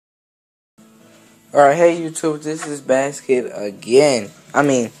Alright, hey YouTube, this is Basket again.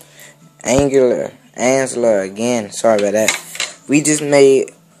 Angela again. Sorry about that. We just made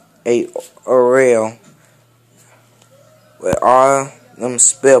a rell with all them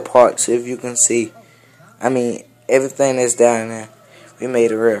spare parts, if you can see. Everything that's down there. We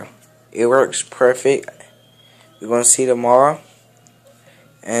made a rell. It works perfect. We're going to see tomorrow.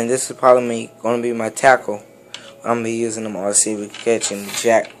 And this is probably going to be my tackle. I'm going to be using them all. See if we can catch and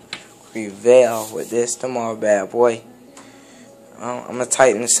jack rell with this tomorrow, bad boy. I'm going to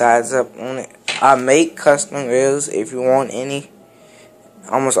tighten the sides up on it. I make custom reels if you want any.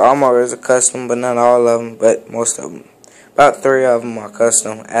 Almost all my reels are custom, but not all of them, but most of them. About 3 of them are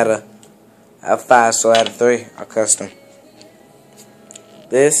custom. Out of 5, so out of 3 are custom.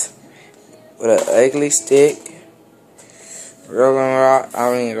 This with an ugly stick, rod.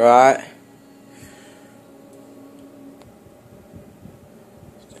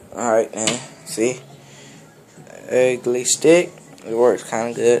 Alright then, see? Ugly stick. It works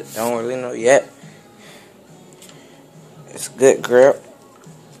kinda good. Don't really know yet. It's good grip.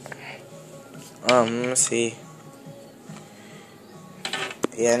 Let me see.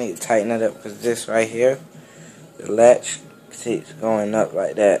 Yeah, I need to tighten it up because this right here, the latch keeps going up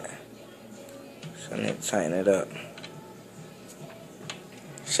like that. So I need to tighten it up.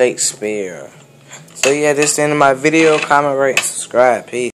 Shakespeare. So yeah, this is the end of my video. Comment, rate, and subscribe. Peace.